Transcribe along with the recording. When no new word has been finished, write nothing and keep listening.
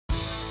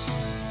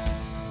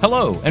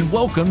Hello, and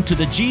welcome to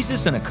the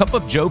Jesus and a Cup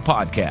of Joe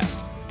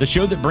podcast, the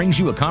show that brings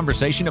you a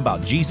conversation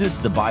about Jesus,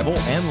 the Bible,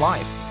 and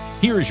life.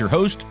 Here is your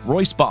host,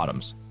 Royce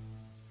Bottoms.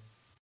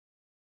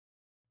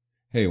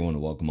 Hey, I want to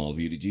welcome all of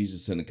you to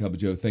Jesus and a Cup of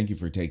Joe. Thank you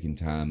for taking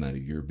time out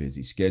of your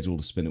busy schedule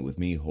to spend it with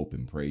me. Hope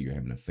and pray you're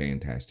having a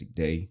fantastic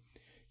day.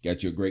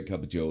 Got you a great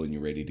cup of Joe and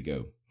you're ready to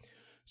go.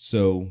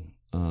 So,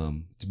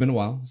 it's been a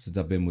while since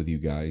I've been with you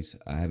guys.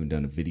 I haven't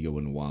done a video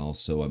in a while,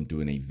 so I'm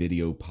doing a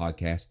video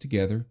podcast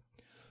together.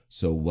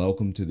 So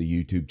welcome to the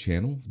YouTube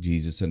channel,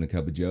 Jesus and a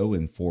Cup of Joe.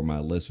 And for my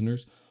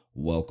listeners,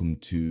 welcome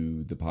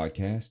to the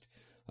podcast.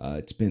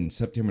 It's been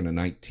September the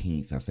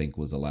 19th, I think,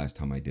 was the last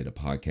time I did a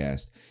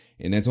podcast.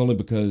 And that's only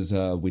because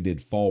we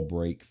did fall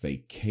break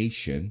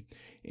vacation.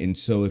 And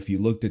so if you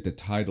looked at the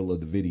title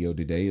of the video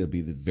today, it'll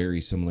be very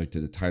similar to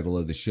the title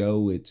of the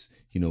show. It's,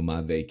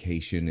 my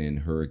vacation and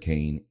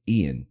Hurricane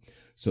Ian.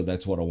 So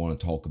that's what I want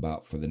to talk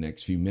about for the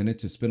next few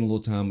minutes, is spend a little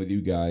time with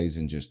you guys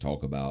and just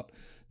talk about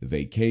the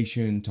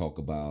vacation, talk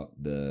about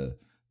the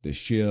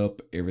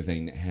ship,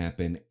 everything that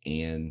happened,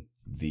 and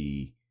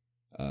the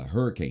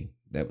hurricane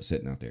that was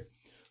sitting out there.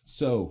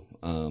 So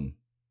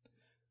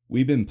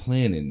we've been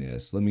planning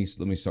this. Let me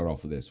start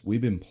off with this.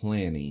 We've been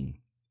planning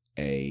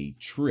a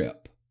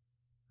trip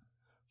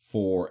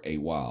for a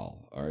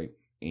while, all right?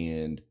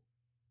 And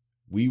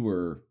we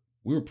were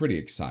pretty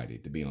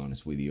excited, to be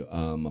honest with you,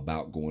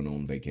 about going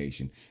on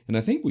vacation. And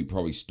I think we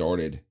probably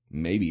started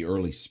maybe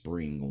early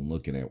spring on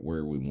looking at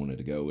where we wanted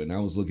to go. And I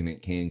was looking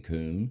at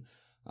Cancun.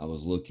 I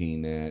was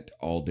looking at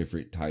all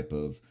different type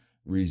of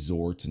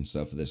resorts and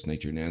stuff of this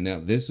nature. Now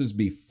this is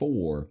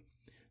before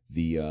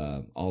the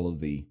all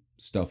of the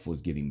stuff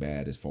was getting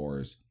bad as far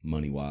as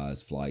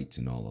money-wise, flights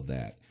and all of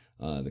that.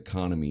 The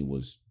economy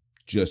was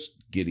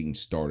just getting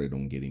started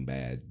on getting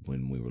bad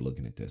when we were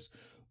looking at this.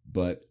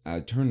 But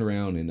I turned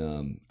around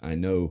and I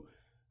know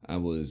I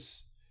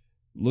was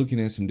looking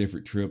at some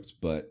different trips,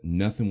 but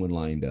nothing would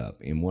line up.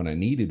 And what I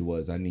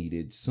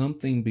needed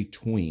something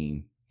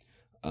between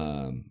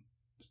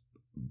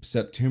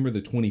September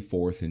the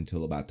 24th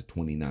until about the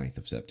 29th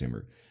of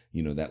September,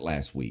 that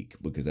last week,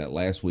 because that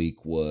last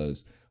week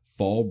was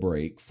fall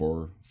break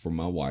for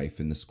my wife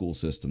in the school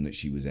system that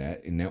she was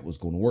at, and that was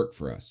going to work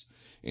for us.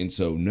 And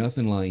so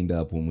nothing lined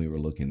up when we were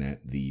looking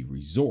at the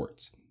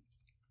resorts.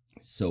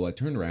 So I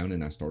turned around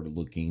and I started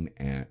looking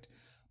at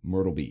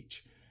Myrtle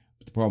Beach.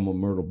 But the problem with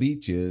Myrtle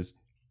Beach is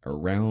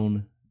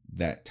around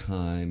that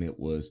time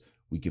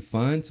we could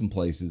find some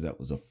places that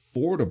was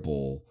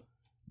affordable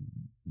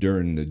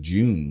during the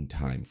June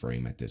time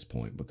frame at this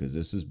point, because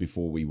this is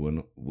before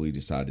we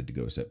decided to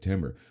go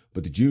September.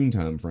 But the June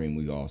time frame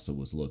we also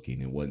was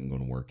looking, it wasn't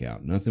going to work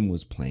out. Nothing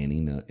was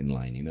planning and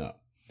lining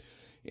up.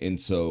 And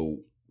so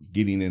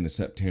getting into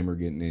September,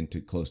 getting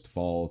into close to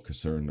fall,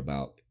 concerned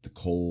about the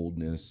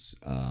coldness,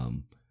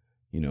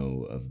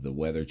 of the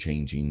weather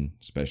changing,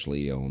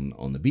 especially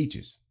on the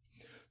beaches.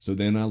 So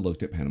then I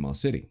looked at Panama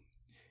City.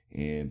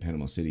 And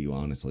Panama City,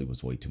 honestly,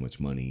 was way too much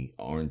money.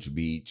 Orange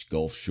Beach,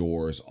 Gulf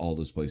Shores, all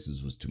those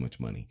places was too much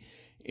money.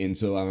 And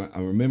so I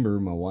remember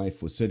my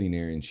wife was sitting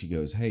there and she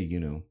goes, hey,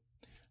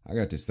 I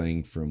got this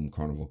thing from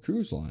Carnival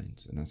Cruise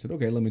Lines. And I said,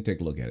 okay, let me take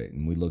a look at it.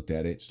 And we looked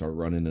at it, started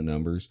running the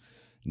numbers.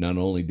 Not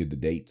only did the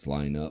dates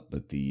line up,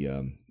 but the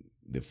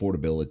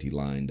affordability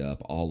lined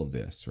up, all of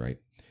this, right?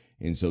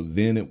 And so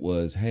then it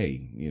was,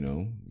 hey,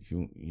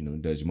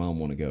 if does your mom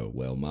want to go?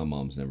 Well, my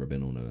mom's never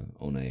been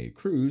on a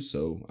cruise,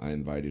 so I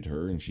invited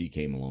her and she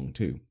came along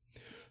too.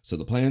 So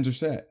the plans are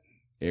set.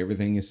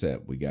 Everything is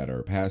set. We got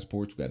our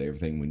passports, we got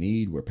everything we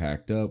need. We're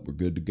packed up. We're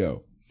good to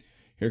go.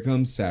 Here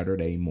comes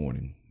Saturday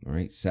morning. All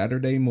right,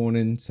 Saturday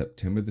morning,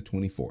 September the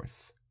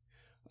 24th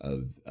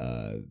of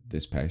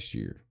this past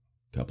year,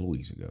 a couple of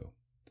weeks ago.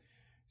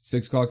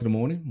 6 o'clock in the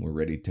morning, we're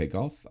ready to take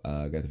off.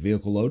 Got the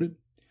vehicle loaded.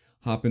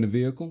 Hop in the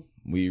vehicle.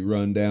 We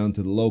run down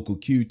to the local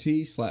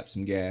QT, slap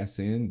some gas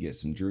in, get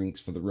some drinks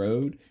for the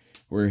road.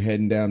 We're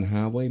heading down the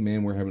highway.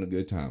 Man, we're having a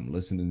good time.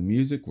 Listening to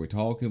music, we're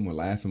talking, we're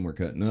laughing, we're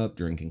cutting up,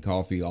 drinking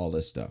coffee, all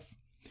this stuff.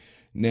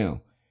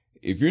 Now,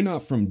 if you're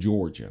not from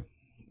Georgia,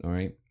 all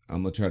right,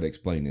 I'm going to try to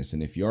explain this.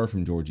 And if you are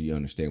from Georgia, you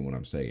understand what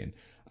I'm saying.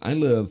 I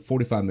live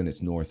 45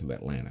 minutes north of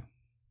Atlanta.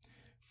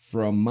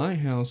 From my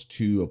house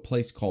to a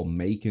place called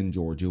Macon,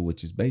 Georgia,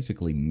 which is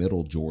basically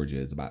middle Georgia,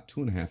 is about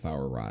 2.5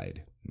 hour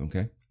ride.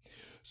 Okay.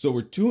 So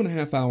we're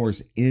 2.5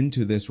 hours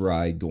into this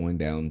ride going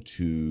down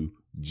to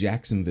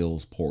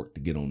Jacksonville's port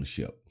to get on the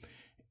ship.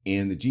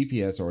 And the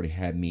GPS already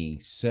had me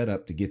set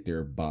up to get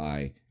there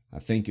by, I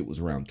think it was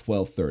around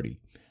 12:30.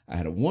 I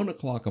had a 1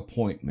 o'clock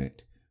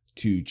appointment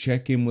to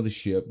check in with the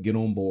ship, get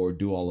on board,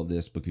 do all of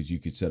this, because you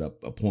could set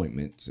up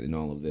appointments and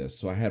all of this.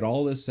 So I had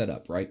all this set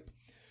up, right?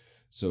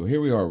 So here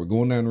we are. We're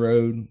going down the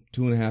road,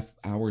 2.5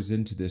 hours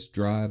into this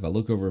drive. I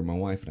look over at my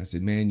wife and I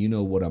said, man, you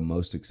know what I'm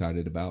most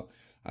excited about?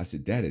 I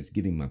said, that is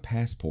getting my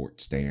passport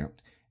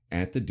stamped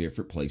at the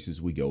different places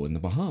we go in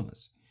the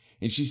Bahamas.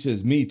 And she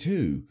says, me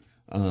too.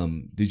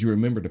 Did you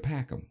remember to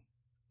pack them?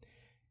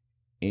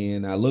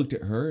 And I looked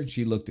at her and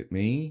she looked at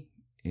me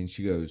and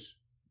she goes,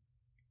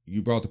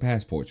 you brought the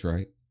passports,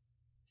 right?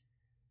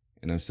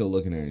 And I'm still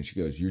looking at her, and she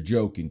goes, "You're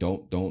joking.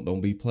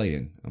 Don't be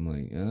playing." I'm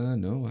like,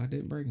 no, I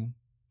didn't break them.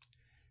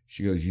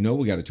 She goes, "You know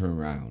we got to turn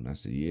around." I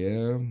said,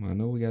 "Yeah, I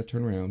know we got to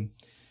turn around."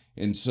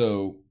 And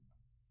so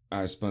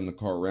I spun the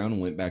car around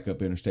and went back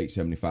up Interstate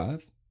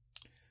 75.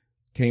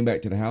 Came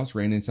back to the house,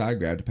 ran inside,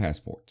 grabbed the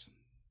passports.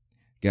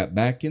 Got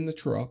back in the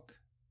truck,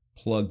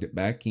 plugged it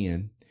back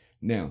in.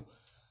 Now,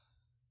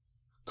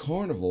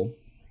 Carnival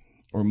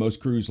or most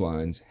cruise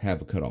lines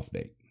have a cutoff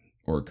date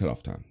or a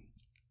cutoff time.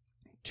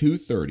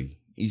 2:30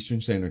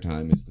 Eastern Standard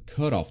Time is the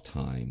cutoff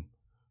time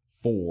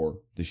for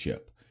the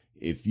ship.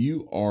 If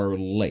you are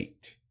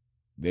late,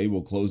 they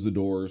will close the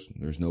doors.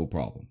 There's no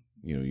problem.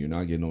 You're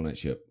not getting on that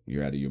ship.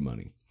 You're out of your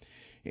money.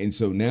 And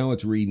so now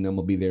it's reading, I'm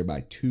going to be there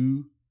by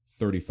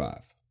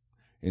 2:35.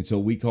 And so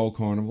we call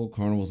Carnival.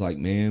 Carnival's like,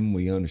 "Man,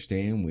 we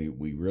understand.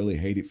 We really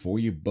hate it for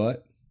you,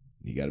 but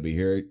you got to be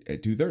here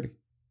at 2:30.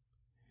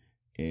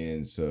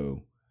 And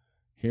so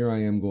here I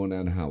am going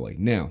down the highway.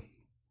 Now,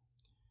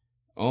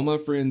 all my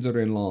friends that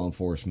are in law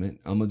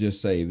enforcement, I'm going to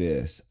just say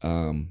this.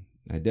 I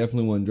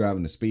definitely wasn't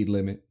driving the speed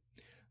limit.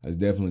 I was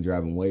definitely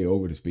driving way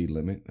over the speed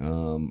limit.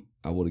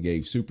 I would have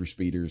gave super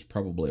speeders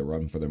probably a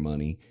run for their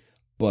money,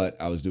 but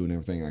I was doing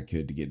everything I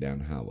could to get down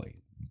the highway.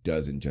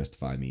 Doesn't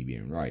justify me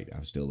being right. I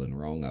was still in the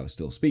wrong. I was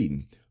still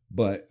speeding,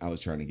 but I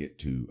was trying to get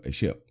to a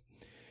ship.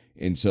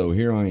 And so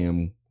here I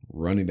am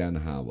running down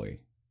the highway,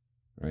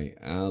 right?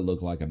 I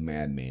look like a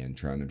madman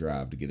trying to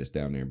drive to get us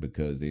down there,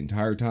 because the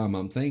entire time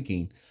I'm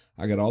thinking,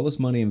 I got all this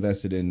money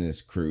invested in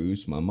this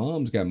cruise. My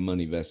mom's got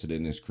money invested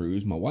in this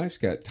cruise. My wife's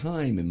got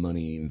time and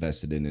money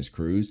invested in this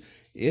cruise.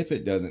 If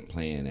it doesn't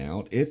plan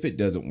out, if it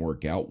doesn't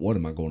work out, what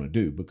am I going to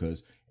do?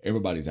 Because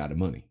everybody's out of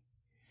money.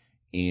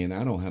 And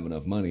I don't have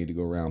enough money to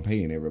go around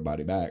paying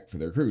everybody back for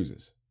their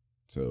cruises.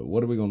 So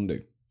what are we going to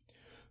do?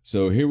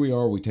 So here we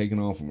are, we're taking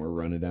off and we're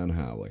running down the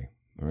highway.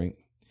 All right.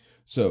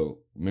 So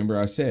remember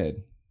I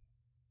said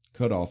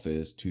cutoff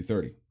is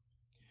 2:30.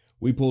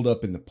 We pulled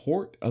up in the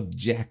port of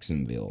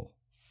Jacksonville,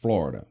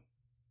 Florida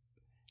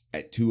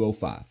at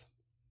 2:05.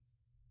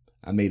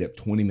 I made up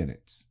 20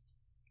 minutes,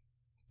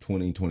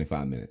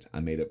 25 minutes.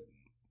 I made up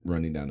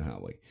running down the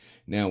highway.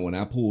 Now, when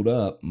I pulled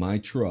up, my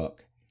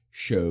truck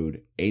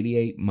showed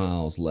 88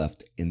 miles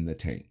left in the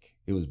tank.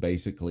 It was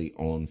basically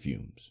on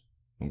fumes.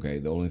 Okay.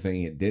 The only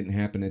thing that didn't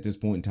happen at this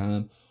point in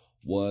time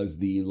was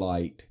the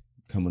light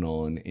coming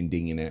on and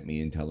dinging at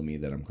me and telling me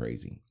that I'm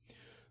crazy.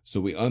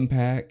 So we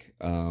unpack.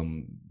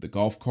 The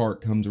golf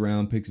cart comes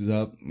around, picks us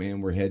up.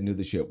 Man, we're heading to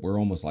the ship. We're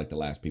almost like the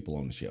last people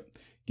on the ship.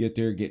 Get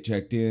there, get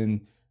checked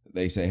in.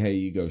 They say, "Hey,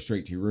 you go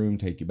straight to your room,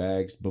 take your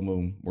bags." Boom,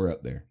 boom. We're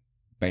up there.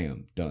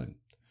 Bam, done.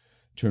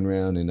 Turn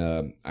around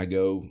and I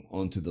go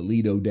onto the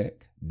Lido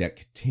deck,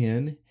 deck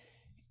 10,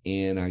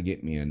 and I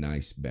get me a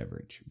nice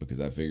beverage because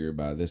I figured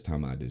by this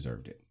time I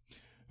deserved it.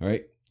 All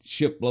right.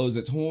 Ship blows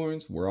its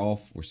horns. We're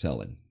off. We're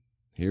selling.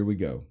 Here we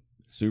go.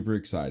 Super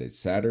excited.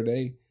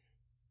 Saturday,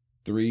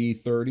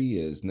 3:30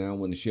 is now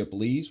when the ship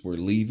leaves. We're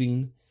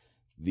leaving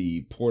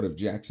the port of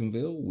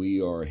Jacksonville. We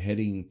are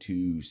heading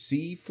to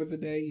sea for the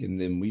day, and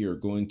then we are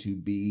going to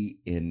be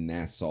in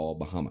Nassau,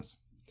 Bahamas.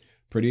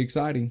 Pretty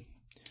exciting.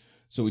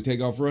 So we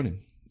take off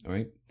running. All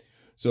right.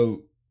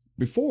 So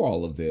before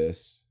all of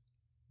this,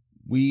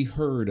 we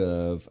heard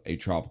of a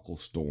tropical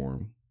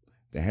storm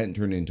that hadn't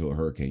turned into a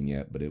hurricane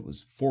yet, but it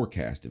was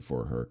forecasted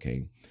for a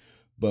hurricane.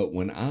 But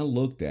when I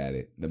looked at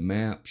it, the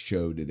map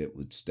showed that it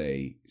would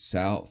stay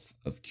south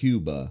of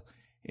Cuba,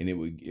 and it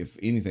would, if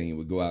anything, it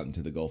would go out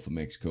into the Gulf of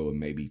Mexico and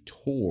maybe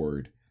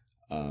toward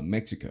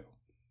Mexico.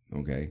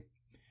 Okay.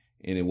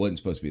 And it wasn't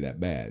supposed to be that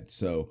bad.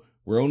 So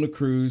we're on the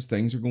cruise.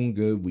 Things are going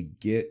good. We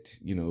get,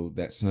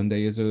 that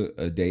Sunday is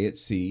a day at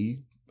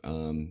sea,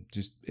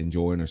 just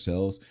enjoying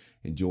ourselves,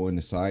 enjoying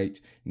the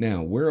sights.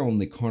 Now, we're on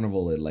the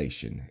Carnival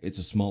Elation. It's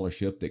a smaller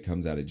ship that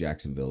comes out of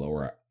Jacksonville,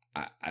 or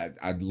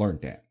I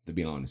learned that, to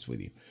be honest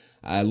with you.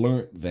 I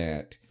learned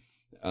that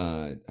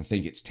I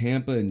think it's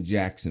Tampa and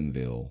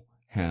Jacksonville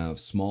have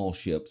small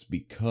ships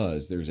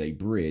because there's a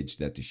bridge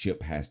that the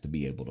ship has to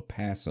be able to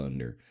pass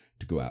under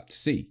to go out to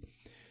sea.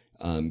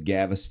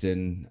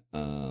 Galveston,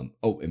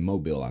 and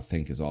Mobile, I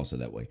think, is also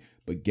that way.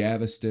 But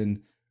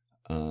Galveston,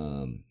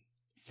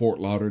 Fort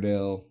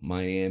Lauderdale,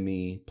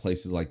 Miami,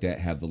 places like that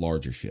have the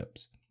larger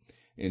ships.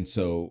 And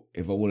so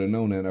if I would have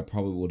known that, I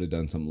probably would have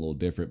done something a little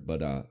different,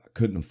 but I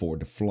couldn't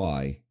afford to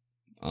fly.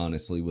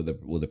 Honestly, with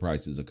the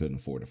prices, I couldn't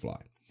afford to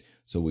fly.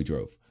 So we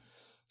drove.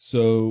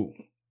 So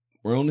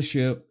we're on the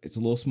ship. It's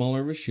a little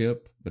smaller of a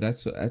ship, but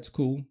that's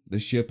cool. The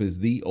ship is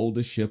the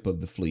oldest ship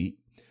of the fleet.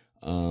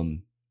 I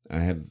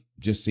have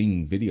just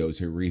seen videos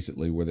here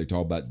recently where they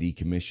talk about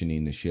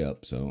decommissioning the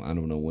ship. So I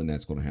don't know when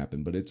that's going to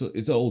happen, but it's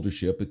an older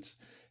ship. It's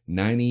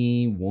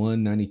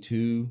 91,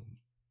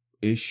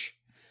 92-ish.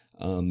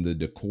 The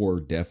decor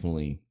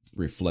definitely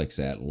reflects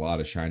that. A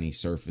lot of shiny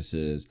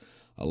surfaces,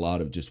 a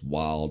lot of just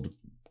wild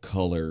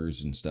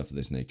colors and stuff of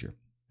this nature.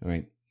 All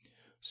right.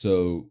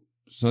 So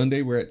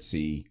Sunday we're at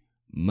sea.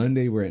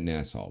 Monday we're at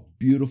Nassau.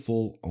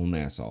 Beautiful on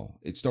Nassau.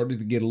 It started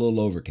to get a little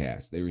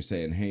overcast. They were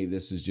saying, "Hey,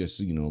 this is just,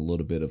 a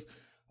little bit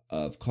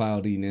of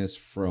cloudiness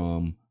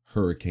from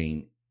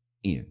Hurricane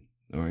in.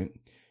 All right.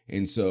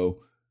 And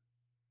so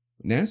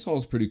Nassau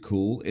is pretty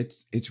cool.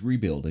 It's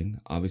rebuilding.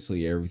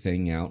 Obviously,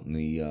 everything out in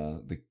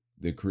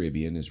the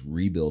Caribbean is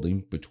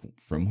rebuilding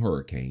from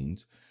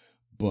hurricanes,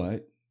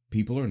 but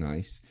people are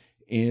nice.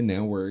 And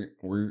now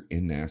we're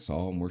in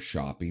Nassau and we're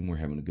shopping. We're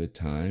having a good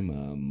time.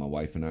 My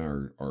wife and I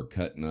are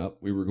cutting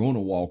up. We were going to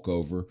walk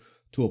over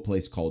to a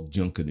place called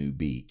Junkanoo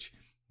Beach,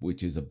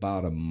 which is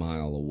about a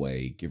mile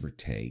away, give or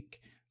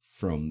take,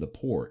 from the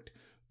port.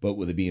 But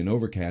with it being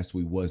overcast,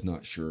 we was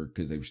not sure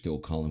because they were still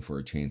calling for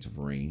a chance of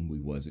rain. We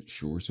wasn't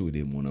sure, so we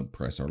didn't want to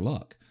press our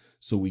luck.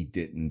 So we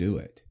didn't do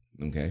it,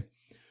 okay?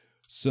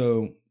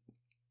 So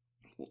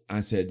I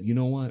said, you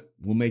know what?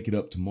 We'll make it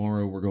up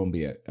tomorrow. We're going to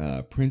be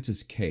at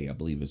Princess Cay, I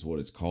believe is what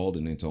it's called,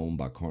 and it's owned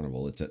by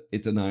Carnival.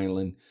 It's an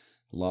island.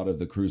 A lot of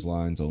the cruise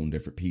lines own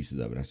different pieces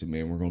of it. I said,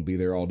 man, we're going to be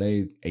there all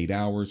day, 8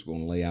 hours. We're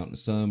going to lay out in the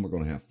sun. We're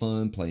going to have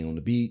fun, play on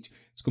the beach.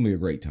 It's going to be a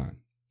great time,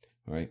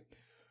 all right?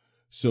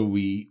 So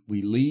we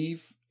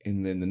leave.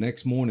 And then the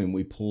next morning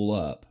we pull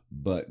up,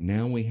 but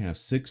now we have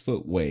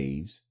 6-foot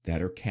waves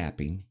that are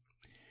capping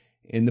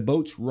and the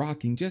boat's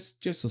rocking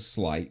just a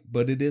slight,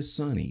 but it is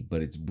sunny,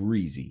 but it's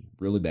breezy,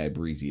 really bad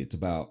breezy. It's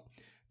about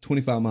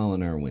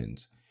 25-mile-an-hour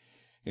winds.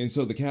 And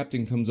so the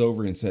captain comes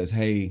over and says,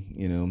 hey,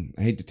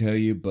 I hate to tell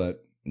you,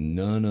 but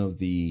none of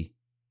the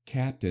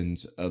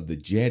captains of the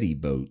jetty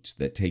boats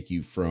that take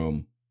you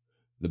from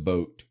the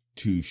boat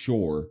to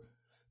shore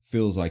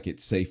feels like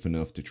it's safe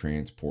enough to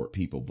transport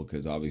people,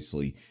 because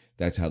obviously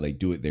that's how they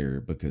do it there,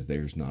 because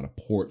there's not a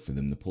port for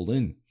them to pull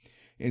in.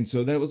 And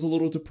so that was a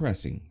little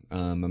depressing.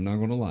 I'm not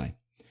going to lie,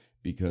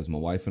 because my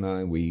wife and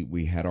I,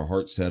 we had our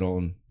heart set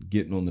on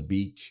getting on the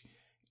beach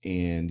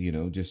and,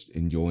 just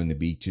enjoying the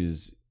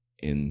beaches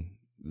in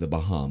the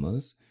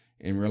Bahamas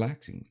and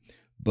relaxing.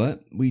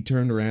 But we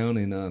turned around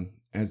and,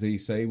 as they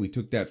say, we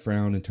took that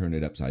frown and turned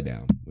it upside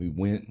down. We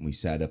went and we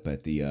sat up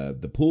at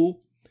the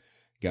pool,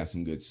 got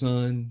some good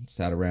sun,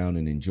 sat around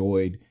and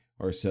enjoyed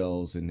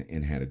ourselves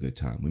and had a good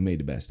time. We made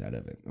the best out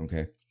of it.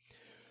 Okay.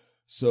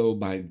 So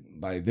by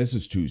this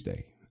is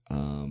Tuesday.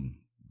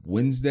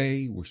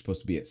 Wednesday, we're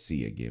supposed to be at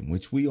sea again,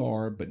 which we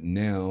are, but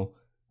now,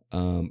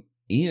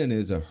 Ian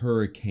is a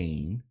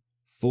hurricane,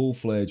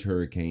 full-fledged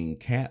hurricane,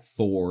 Cat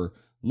 4,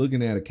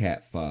 looking at a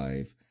Cat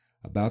 5,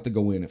 about to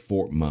go in at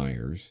Fort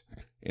Myers.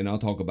 And I'll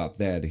talk about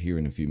that here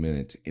in a few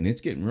minutes. And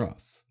it's getting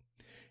rough.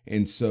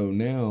 And so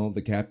now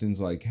the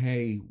captain's like,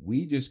 hey,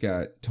 we just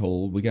got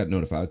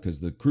notified because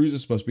the cruise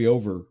is supposed to be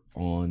over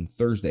on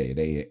Thursday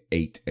at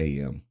 8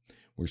 a.m.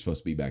 We're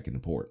supposed to be back in the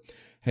port.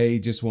 Hey,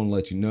 just want to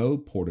let you know,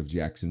 Port of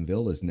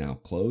Jacksonville is now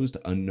closed.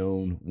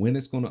 Unknown when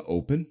it's going to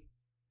open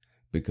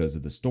because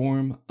of the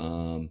storm.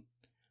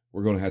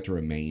 We're going to have to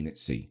remain at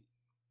sea.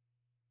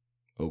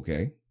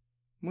 Okay.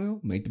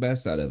 Well, make the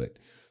best out of it.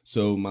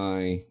 So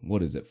my,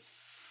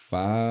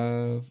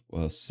 6-day,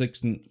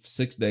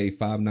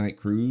 5-night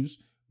cruise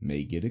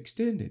may get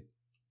extended.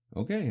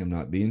 Okay, I'm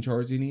not being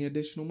charged any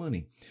additional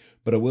money.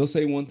 But I will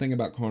say one thing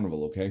about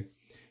Carnival, okay?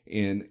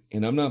 And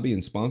I'm not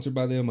being sponsored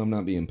by them. I'm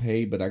not being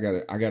paid, but I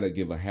gotta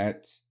give a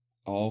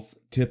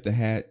tip the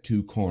hat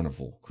to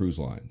Carnival Cruise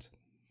Lines.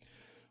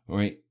 All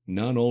right.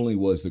 Not only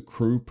was the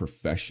crew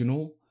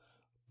professional,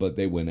 but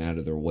they went out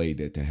of their way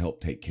to help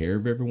take care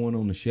of everyone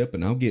on the ship.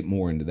 And I'll get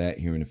more into that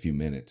here in a few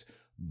minutes.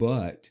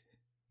 But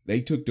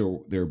they took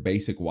their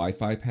basic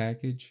Wi-Fi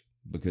package,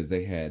 because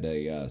they had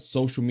a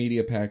social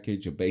media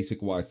package, a basic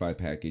Wi-Fi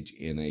package,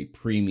 and a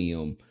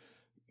premium,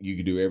 you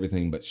could do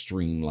everything but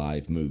stream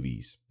live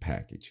movies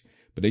package.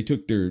 But they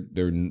took their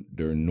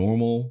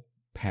normal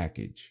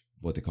package,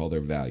 what they call their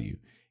value,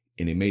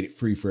 and it made it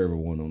free for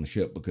everyone on the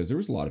ship, because there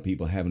was a lot of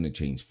people having to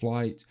change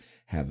flights,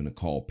 having to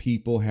call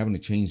people, having to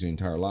change their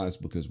entire lives,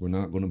 because we're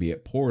not going to be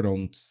at port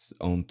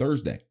on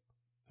Thursday.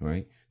 All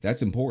right.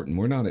 That's important.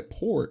 We're not at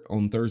port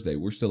on Thursday.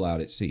 We're still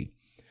out at sea.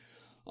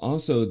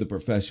 Also, the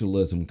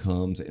professionalism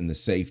comes and the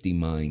safety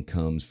mind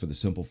comes, for the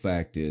simple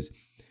fact is,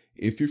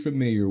 if you're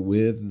familiar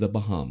with the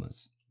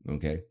Bahamas,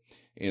 okay,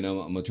 and I'm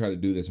going to try to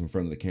do this in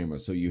front of the camera.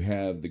 So you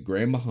have the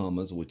Grand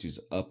Bahamas, which is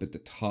up at the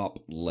top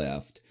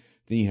left.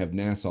 Then you have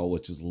Nassau,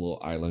 which is a little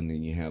island,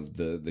 and you have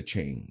the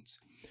chains.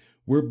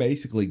 We're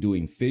basically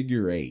doing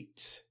figure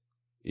eights,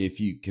 if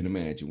you can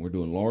imagine. We're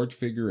doing large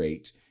figure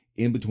eights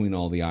in between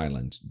all the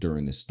islands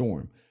during the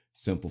storm.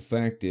 Simple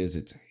fact is,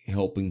 it's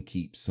helping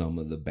keep some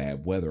of the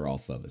bad weather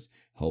off of us,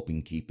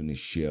 helping keeping the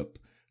ship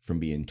from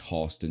being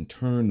tossed and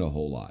turned a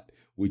whole lot,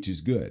 which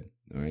is good.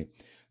 All right.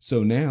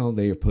 So now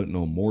they are putting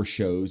on more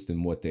shows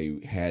than what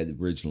they had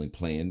originally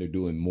planned. They're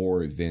doing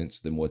more events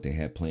than what they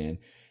had planned.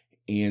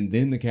 And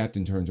then the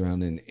captain turns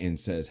around and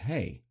says,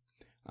 hey,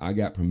 I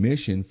got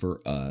permission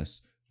for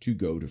us to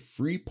go to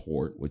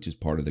Freeport, which is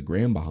part of the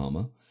Grand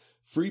Bahama,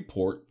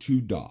 Freeport to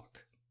dock.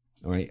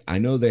 All right. I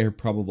know they're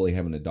probably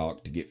having a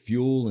dock to get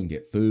fuel and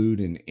get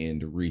food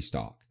and to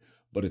restock,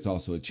 but it's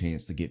also a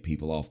chance to get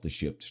people off the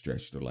ship to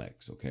stretch their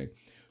legs. Okay.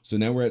 So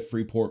now we're at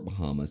Freeport,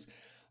 Bahamas.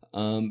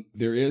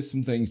 There is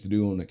some things to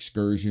do on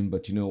excursion,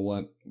 but you know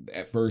what?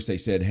 At first they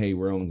said, hey,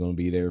 we're only going to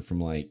be there from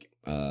like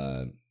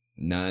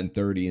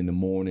 9:30 in the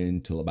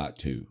morning till about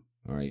 2.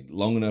 All right.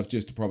 Long enough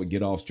just to probably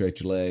get off,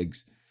 stretch your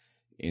legs,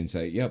 and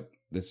say, yep,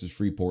 this is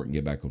Freeport, and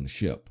get back on the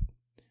ship.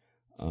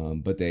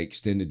 But they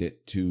extended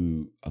it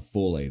to a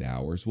full 8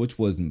 hours, which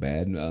wasn't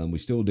bad. We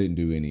still didn't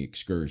do any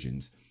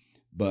excursions,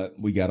 but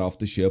we got off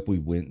the ship. We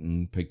went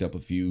and picked up a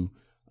few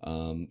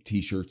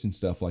T-shirts and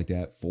stuff like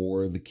that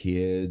for the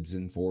kids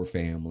and for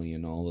family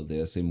and all of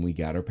this. And we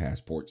got our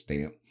passport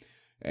stamp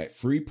at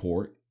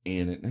Freeport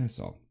and at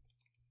Nassau.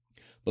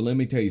 But let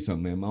me tell you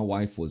something, man. My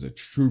wife was a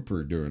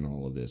trooper during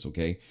all of this,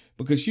 okay?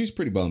 Because she was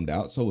pretty bummed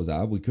out. So was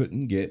I. We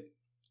couldn't get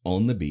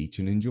on the beach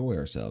and enjoy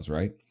ourselves,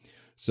 right?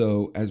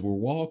 So as we're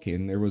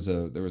walking, there was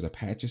a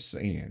patch of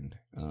sand.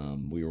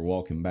 We were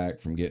walking back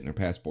from getting our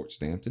passport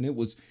stamped, and it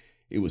was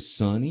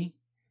sunny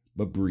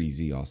but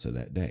breezy also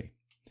that day.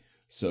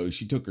 So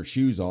she took her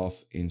shoes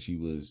off and she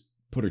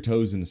put her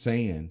toes in the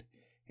sand,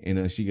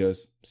 and she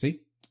goes,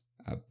 "See,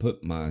 I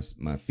put my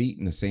feet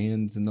in the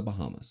sands in the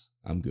Bahamas.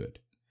 I'm good."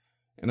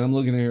 And I'm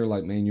looking at her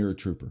like, "Man, you're a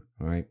trooper."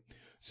 All right.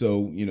 So,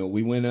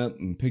 we went up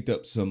and picked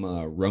up some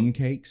rum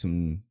cakes,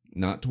 and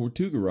not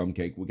Tortuga rum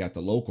cake. We got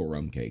the local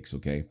rum cakes.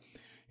 Okay.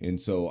 And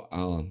so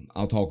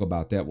I'll talk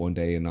about that one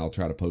day, and I'll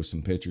try to post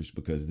some pictures,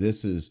 because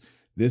this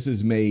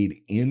is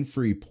made in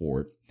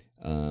Freeport.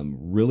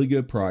 Really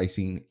good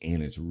pricing,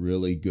 and it's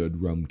really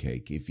good rum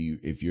cake. If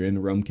you're into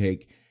rum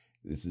cake,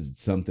 this is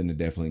something to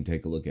definitely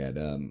take a look at.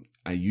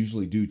 I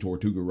usually do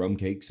Tortuga rum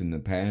cakes in the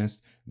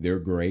past. They're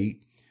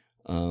great.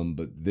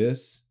 But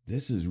this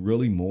is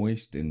really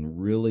moist and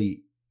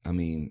really,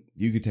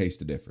 you could taste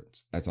the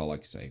difference. That's all I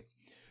can say.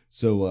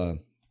 So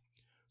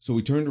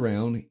we turned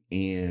around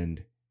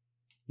and,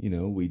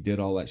 we did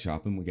all that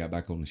shopping. We got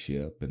back on the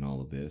ship and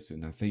all of this.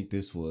 And I think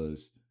this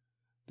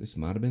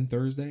might've been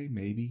Thursday,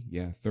 maybe.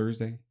 Yeah,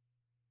 Thursday.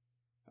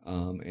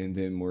 And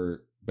then we're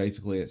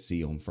basically at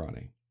sea on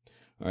Friday.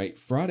 All right.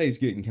 Friday's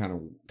getting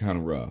kind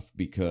of rough,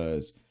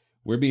 because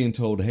we're being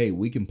told, hey,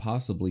 we can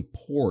possibly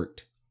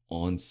port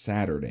on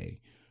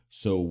Saturday.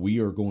 So we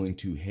are going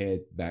to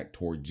head back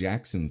toward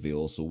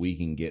Jacksonville so we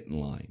can get in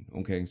line.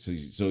 Okay.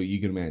 So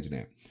you can imagine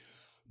that.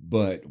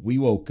 But we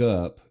woke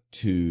up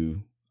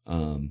to,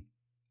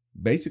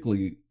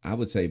 basically, I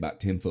would say about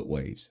 10-foot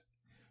waves.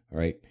 All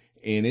right.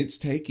 And it's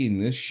taking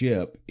this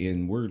ship,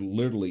 and we're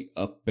literally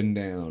up and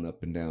down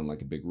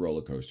like a big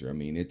roller coaster.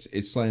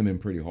 It's slamming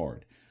pretty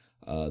hard.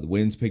 The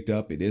wind's picked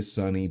up. It is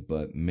sunny,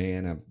 but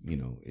man,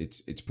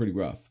 it's pretty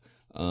rough.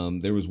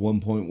 There was one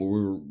point where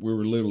we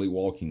were literally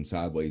walking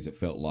sideways, it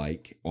felt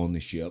like, on the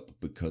ship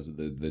because of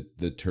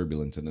the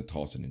turbulence and the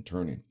tossing and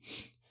turning.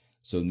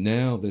 So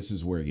now this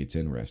is where it gets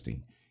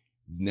interesting.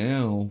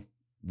 Now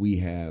we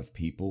have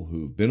people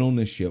who've been on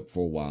this ship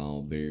for a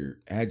while. They're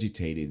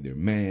agitated. They're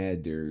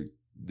mad.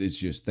 It's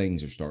just,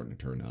 things are starting to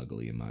turn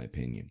ugly, in my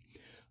opinion.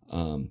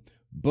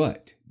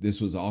 But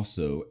this was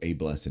also a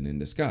blessing in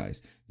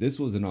disguise. This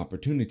was an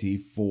opportunity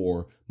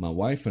for my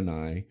wife and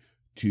I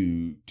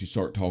to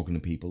start talking to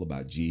people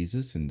about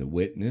Jesus, and to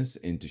witness,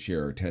 and to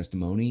share our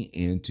testimony,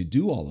 and to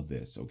do all of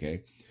this.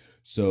 Okay.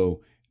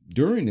 So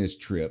during this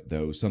trip,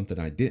 though, something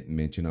I didn't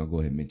mention, I'll go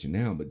ahead and mention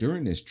now, but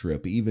during this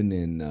trip, even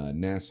in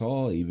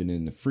Nassau, even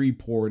in the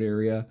Freeport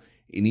area,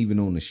 and even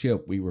on the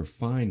ship, we were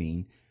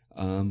finding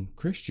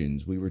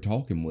Christians. We were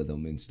talking with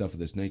them and stuff of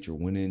this nature.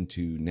 Went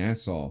into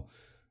Nassau.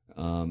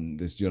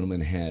 This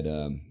gentleman had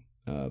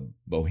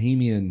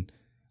bohemian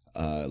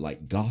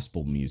like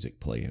gospel music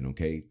playing.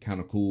 Okay, kind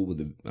of cool.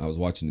 I was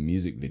watching the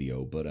music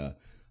video, but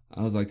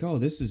I was like, "Oh,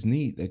 this is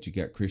neat that you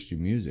got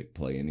Christian music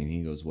playing." And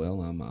he goes,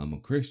 "Well, I'm a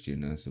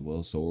Christian." And I said,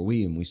 "Well, so are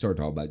we." And we started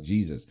talking about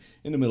Jesus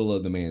in the middle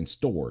of the man's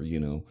store,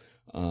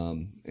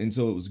 and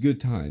so it was good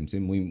times.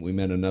 And we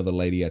met another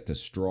lady at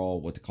the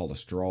what they call the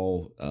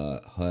straw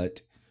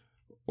hut,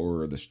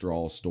 or the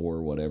straw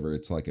store, whatever.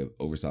 It's like an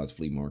oversized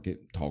flea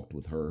market. Talked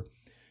with her.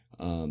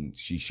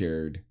 She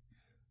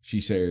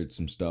shared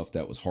some stuff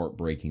that was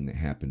heartbreaking that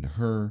happened to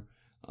her,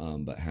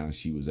 but how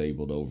she was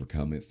able to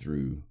overcome it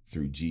through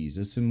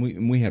Jesus.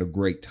 And we had a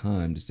great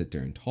time to sit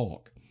there and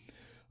talk.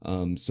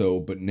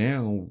 But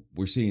now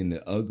we're seeing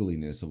the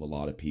ugliness of a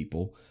lot of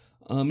people.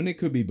 And it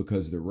could be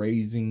because of the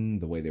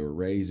way they were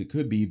raised. It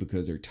could be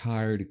because they're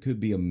tired. It could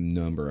be a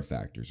number of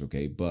factors.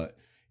 Okay. But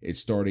it's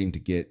starting to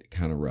get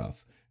kind of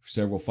rough.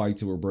 Several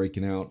fights that were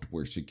breaking out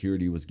where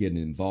security was getting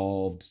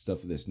involved,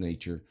 stuff of this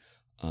nature.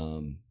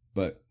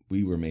 But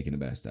we were making the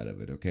best out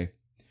of it. Okay.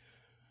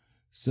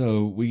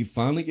 So we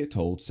finally get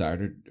told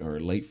Saturday or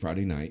late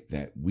Friday night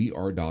that we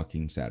are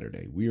docking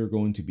Saturday. We are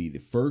going to be the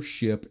first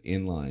ship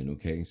in line.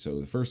 Okay. So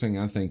the first thing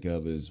I think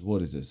of is,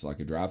 what is this?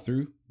 Like a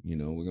drive-through? We're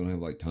going to have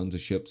like tons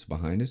of ships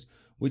behind us,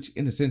 which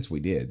in a sense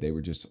we did. They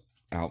were just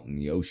out in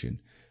the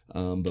ocean.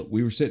 But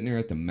we were sitting there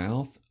at the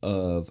mouth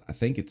of, I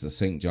think it's the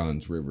St.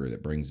 Johns River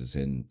that brings us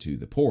into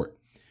the port.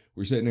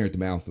 We're sitting there at the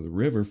mouth of the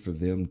river for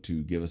them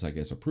to give us, I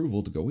guess,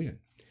 approval to go in.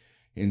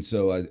 And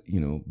so,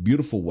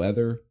 beautiful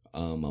weather.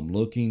 I'm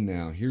looking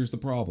now. Here's the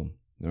problem.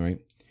 All right.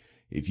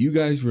 If you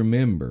guys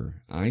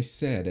remember, I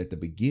said at the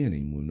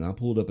beginning, when I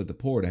pulled up at the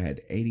port, I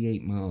had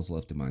 88 miles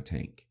left in my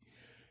tank.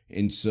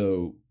 And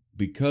so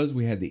because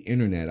we had the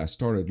internet, I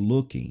started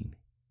looking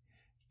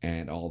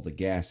at all the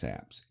gas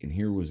apps. And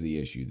here was the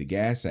issue. The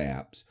gas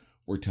apps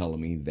were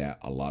telling me that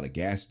a lot of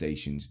gas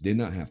stations did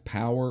not have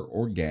power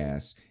or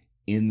gas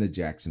in the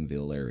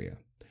Jacksonville area.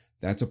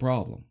 That's a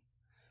problem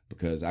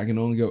because I can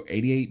only go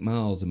 88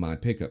 miles in my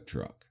pickup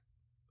truck.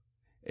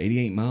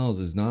 88 miles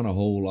is not a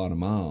whole lot of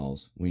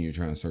miles when you're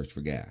trying to search for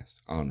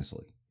gas,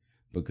 honestly,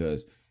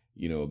 because,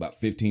 you know, about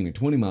 15 or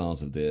 20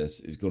 miles of this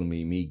is going to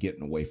be me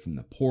getting away from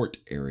the port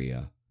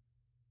area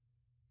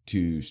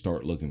to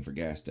start looking for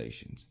gas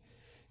stations.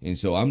 And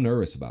so I'm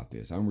nervous about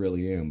this. I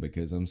really am,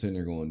 because I'm sitting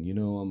there going, you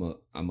know,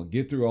 I'm gonna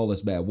get through all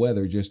this bad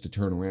weather just to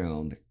turn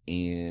around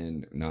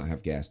and not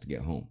have gas to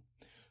get home.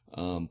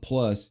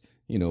 Plus,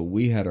 you know,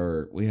 we had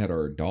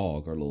our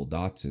dog, our little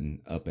Dotson,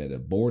 up at a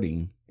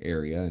boarding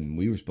area, and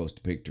we were supposed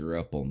to pick her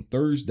up on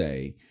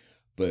Thursday.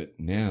 But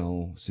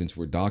now, since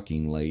we're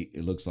docking late,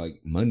 it looks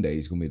like Monday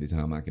is going to be the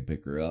time I can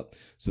pick her up.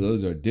 So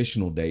those are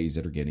additional days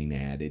that are getting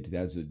added.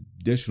 That's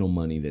additional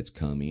money that's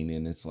coming.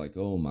 And it's like,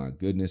 oh my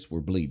goodness, we're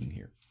bleeding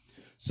here.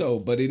 So,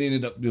 but it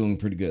ended up doing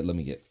pretty good. Let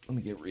me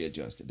get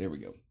readjusted. There we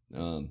go.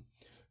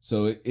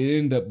 So it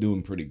ended up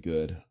doing pretty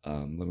good.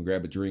 Let me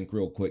grab a drink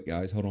real quick,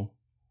 guys. Hold on.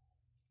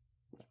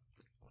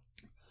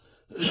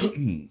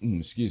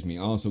 Excuse me.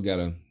 I also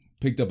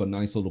picked up a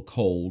nice little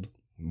cold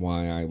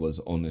while I was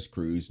on this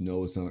cruise.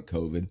 No, it's not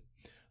COVID.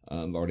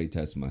 I've already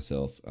tested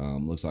myself.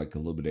 Looks like a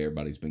little bit of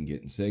everybody's been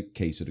getting sick.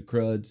 Case of the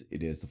cruds.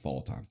 It is the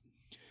fall time.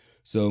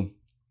 So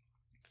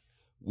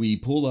we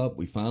pull up.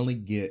 We finally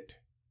get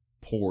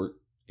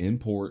in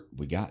port.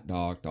 We got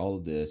docked. All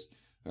of this.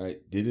 All right.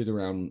 Did it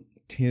around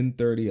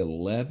 10:30,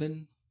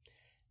 11.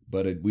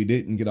 But we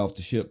didn't get off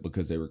the ship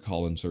because they were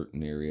calling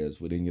certain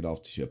areas. We didn't get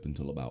off the ship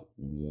until about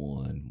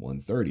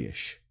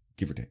 1:30ish,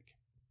 give or take.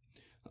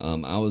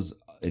 I was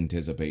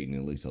anticipating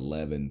at least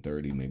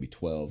 11:30, maybe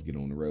 12, get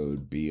on the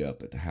road, be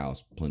up at the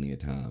house, plenty of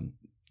time,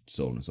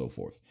 so on and so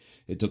forth.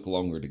 It took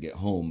longer to get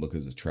home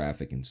because of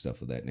traffic and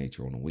stuff of that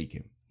nature on a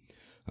weekend.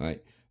 All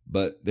right.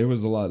 But there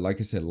was a lot, like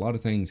I said, a lot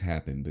of things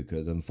happened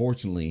because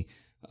unfortunately,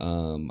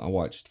 I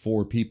watched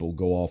 4 people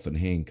go off in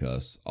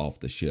handcuffs off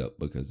the ship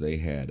because they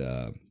had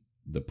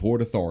the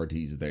port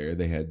authorities there.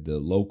 They had the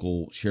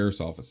local sheriff's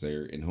office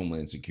there and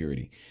Homeland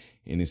Security.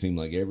 And it seemed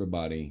like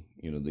everybody,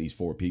 you know, these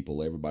 4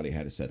 people, everybody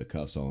had a set of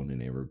cuffs on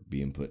and they were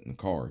being put in the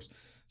cars.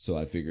 So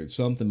I figured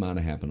something might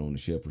have happened on the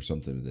ship or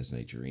something of this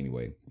nature.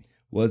 Anyway,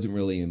 wasn't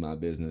really in my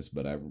business,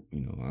 but I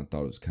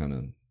thought it was kind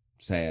of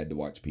sad to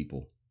watch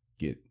people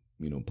get,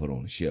 put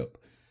on a ship,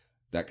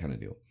 that kind of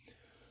deal.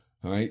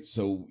 All right.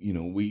 So,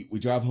 we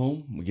drive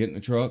home, we get in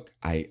the truck.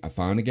 I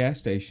find a gas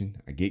station.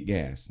 I get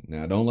gas.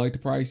 Now, I don't like the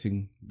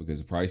pricing because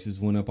the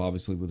prices went up,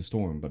 obviously, with the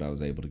storm, but I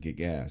was able to get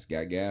gas.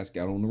 Got gas,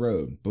 got on the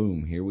road.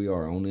 Boom. Here we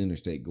are on the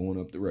interstate going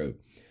up the road.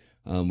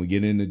 We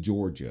get into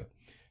Georgia.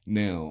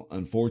 Now,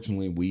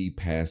 unfortunately, we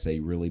pass a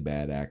really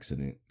bad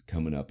accident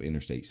coming up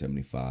Interstate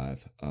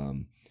 75.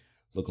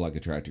 Looked like a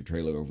tractor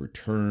trailer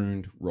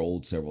overturned,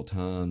 rolled several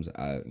times.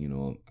 I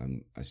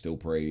still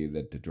pray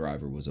that the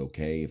driver was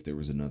okay. If there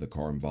was another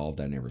car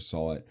involved, I never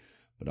saw it.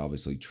 But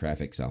obviously,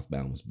 traffic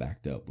southbound was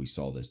backed up. We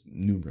saw this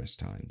numerous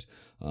times.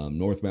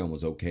 Northbound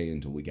was okay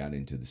until we got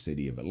into the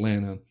city of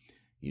Atlanta.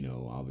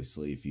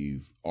 Obviously, if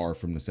you are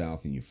from the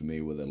South and you're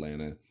familiar with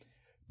Atlanta,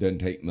 doesn't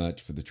take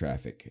much for the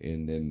traffic.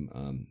 And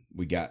then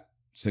we got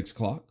 6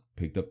 o'clock,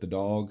 picked up the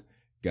dog,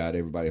 got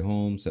everybody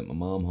home, sent my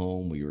mom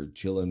home. We were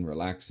chilling,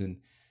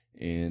 relaxing.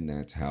 And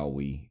that's how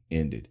we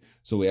ended.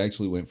 So we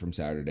actually went from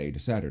Saturday to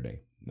Saturday.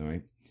 All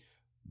right.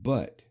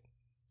 But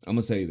I'm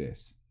going to say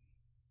this.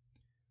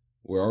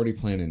 We're already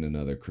planning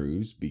another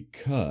cruise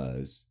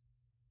because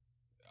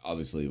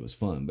obviously it was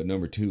fun. But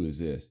number 2 is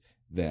this,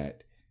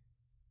 that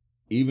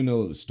even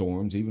though it was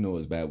storms, even though it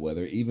was bad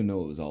weather, even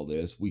though it was all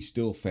this, we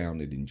still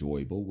found it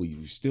enjoyable. We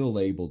were still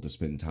able to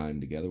spend time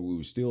together. We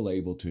were still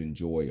able to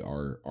enjoy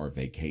our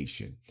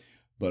vacation.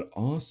 But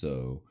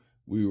also,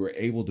 we were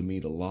able to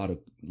meet a lot of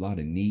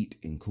neat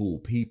and cool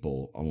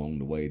people along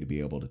the way to be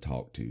able to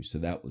talk to. So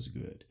that was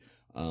good.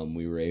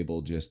 We were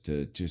able just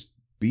to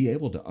be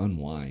able to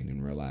unwind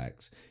and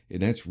relax.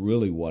 And that's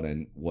really what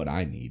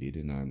I needed.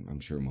 And I'm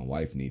sure my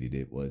wife needed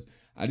it. Was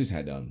I just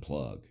had to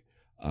unplug.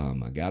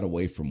 I got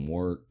away from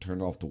work,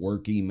 turned off the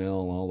work email,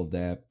 all of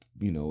that,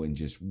 and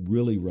just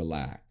really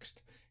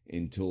relaxed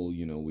until,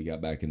 we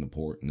got back in the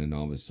port. And then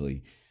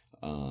obviously,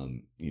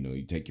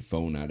 you take your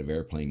phone out of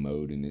airplane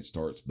mode and it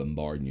starts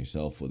bombarding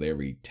yourself with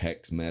every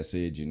text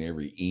message and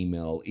every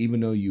email.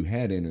 Even though you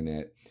had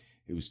internet,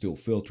 it was still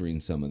filtering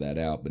some of that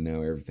out, but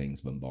now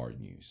everything's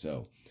bombarding you.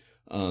 So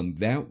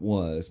that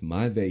was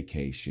my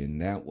vacation.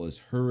 That was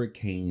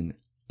Hurricane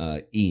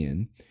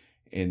Ian,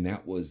 and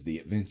that was the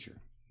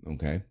adventure.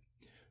 Okay.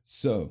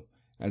 So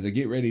as I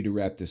get ready to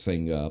wrap this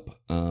thing up,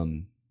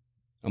 I'm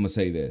going to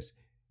say this.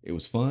 It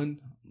was fun.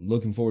 I'm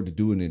looking forward to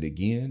doing it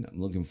again.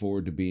 I'm looking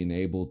forward to being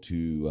able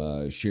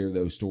to share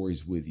those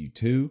stories with you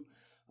too.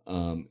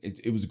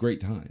 It was a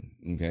great time.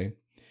 Okay.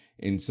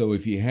 And so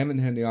if you haven't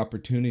had the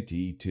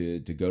opportunity to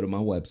go to my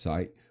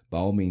website, by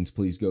all means,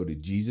 please go to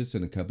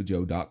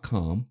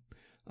JesusandACupOfJoe.com.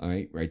 All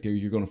right. Right there,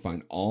 you're going to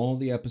find all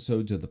the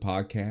episodes of the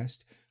podcast.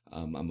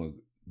 I'm going to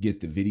get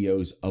the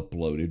videos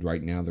uploaded.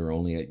 Right now, they're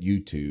only at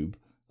YouTube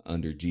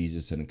under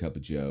Jesus and a Cup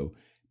of Joe.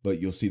 But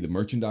you'll see the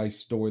merchandise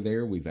store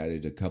there. We've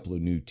added a couple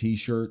of new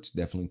t-shirts.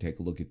 Definitely take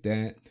a look at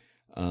that.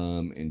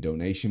 And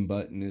donation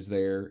button is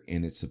there.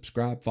 And it's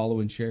subscribe, follow,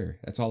 and share.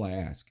 That's all I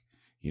ask.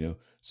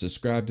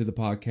 Subscribe to the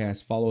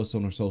podcast, follow us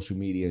on our social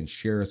media, and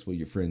share us with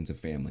your friends and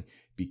family.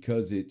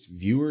 Because it's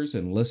viewers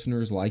and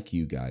listeners like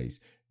you guys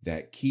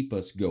that keep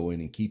us going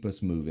and keep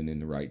us moving in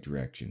the right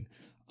direction.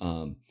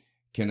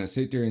 Can I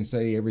sit there and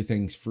say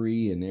everything's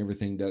free and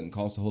everything doesn't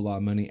cost a whole lot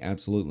of money?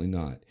 Absolutely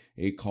not.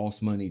 It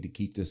costs money to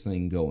keep this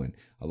thing going.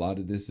 A lot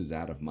of this is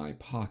out of my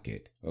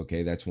pocket.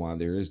 Okay, that's why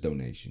there is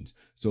donations.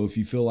 So if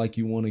you feel like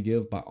you want to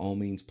give, by all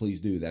means, please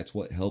do. That's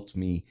what helps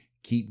me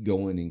keep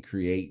going and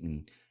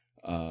creating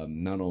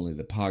not only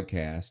the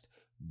podcast,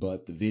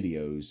 but the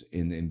videos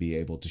and be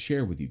able to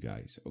share with you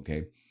guys.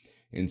 Okay.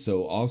 And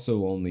so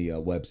also on the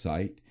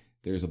website,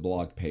 there's a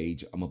blog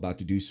page. I'm about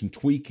to do some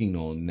tweaking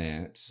on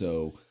that.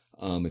 So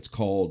it's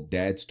called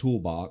Dad's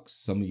Toolbox.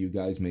 Some of you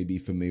guys may be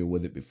familiar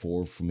with it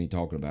before from me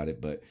talking about it,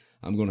 but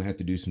I'm going to have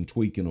to do some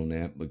tweaking on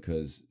that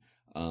because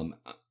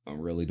I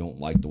really don't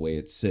like the way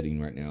it's sitting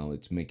right now.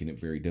 It's making it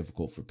very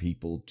difficult for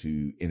people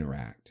to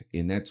interact.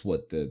 And that's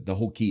what the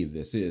whole key of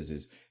this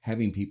is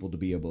having people to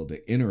be able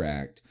to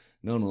interact,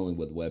 not only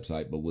with the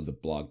website, but with the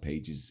blog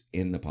pages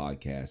in the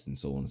podcast and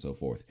so on and so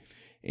forth.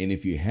 And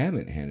if you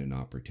haven't had an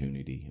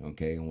opportunity,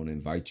 okay, I want to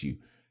invite you,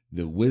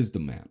 the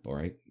Wisdom app, all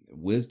right?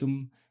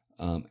 Wisdom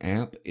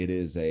app. It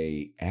is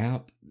a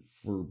app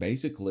for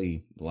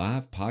basically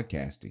live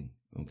podcasting.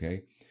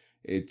 Okay.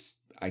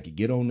 I could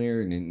get on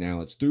there and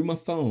now it's through my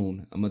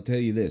phone. I'm going to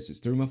tell you this, it's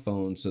through my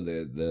phone. So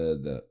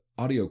the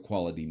audio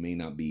quality may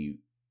not be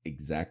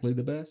exactly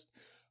the best,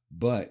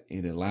 but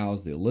it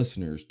allows the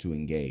listeners to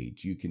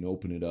engage. You can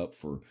open it up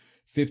for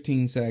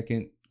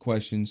 15-second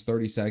questions,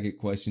 30-second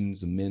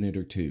questions, a minute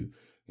or two.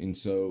 And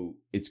so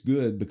it's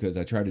good because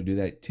I try to do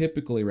that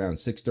typically around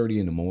 6:30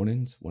 in the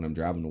mornings when I'm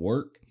driving to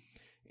work,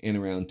 and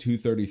around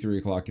 2:30, 3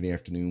 o'clock in the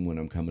afternoon when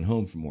I'm coming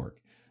home from work.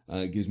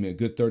 It gives me a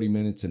good 30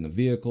 minutes in the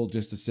vehicle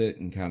just to sit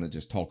and kind of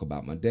just talk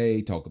about my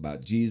day, talk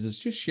about Jesus,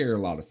 just share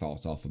a lot of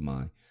thoughts off of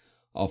my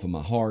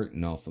heart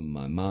and off of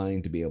my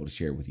mind to be able to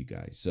share with you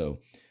guys. So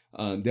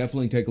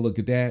definitely take a look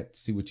at that,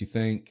 see what you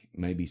think.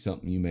 Maybe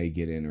something you may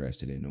get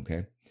interested in,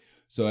 okay?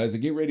 So as I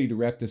get ready to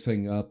wrap this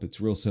thing up, it's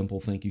real simple.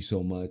 Thank you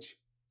so much.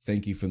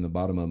 Thank you from the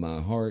bottom of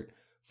my heart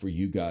for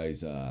you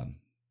guys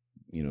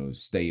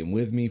staying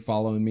with me,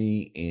 following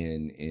me,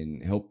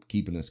 and help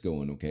keeping us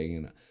going, okay?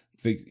 And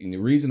the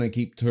reason I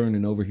keep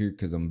turning over here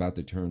because I'm about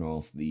to turn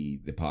off the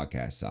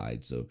podcast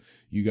side. So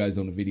you guys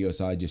on the video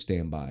side, just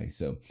stand by.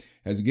 So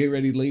as I get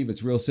ready to leave,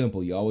 it's real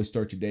simple. You always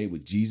start your day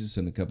with Jesus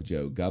and a Cup of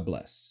Joe. God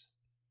bless.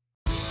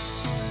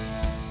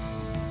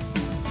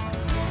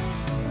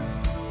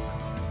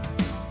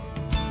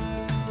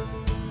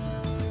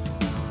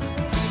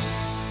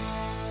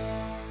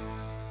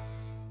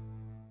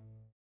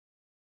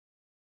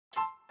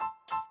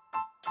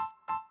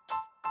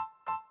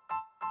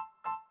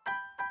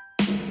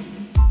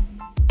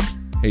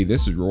 Hey,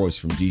 this is Royce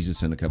from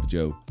Jesus and a Cup of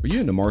Joe. Are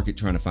you in the market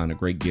trying to find a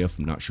great gift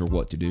and not sure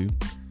what to do?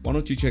 Why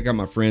don't you check out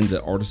my friends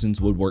at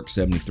Artisans Woodwork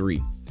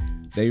 73.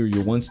 They are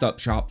your one-stop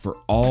shop for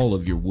all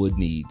of your wood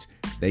needs.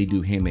 They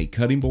do handmade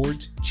cutting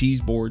boards, cheese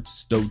boards,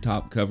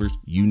 stovetop covers,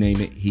 you name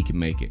it, he can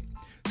make it.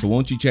 So why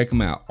don't you check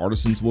them out,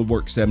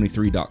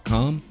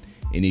 artisanswoodwork73.com.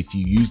 And if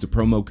you use the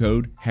promo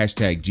code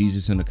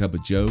 #Jesus and a Cup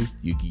of Joe,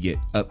 you can get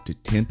up to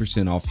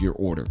 10% off your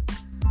order.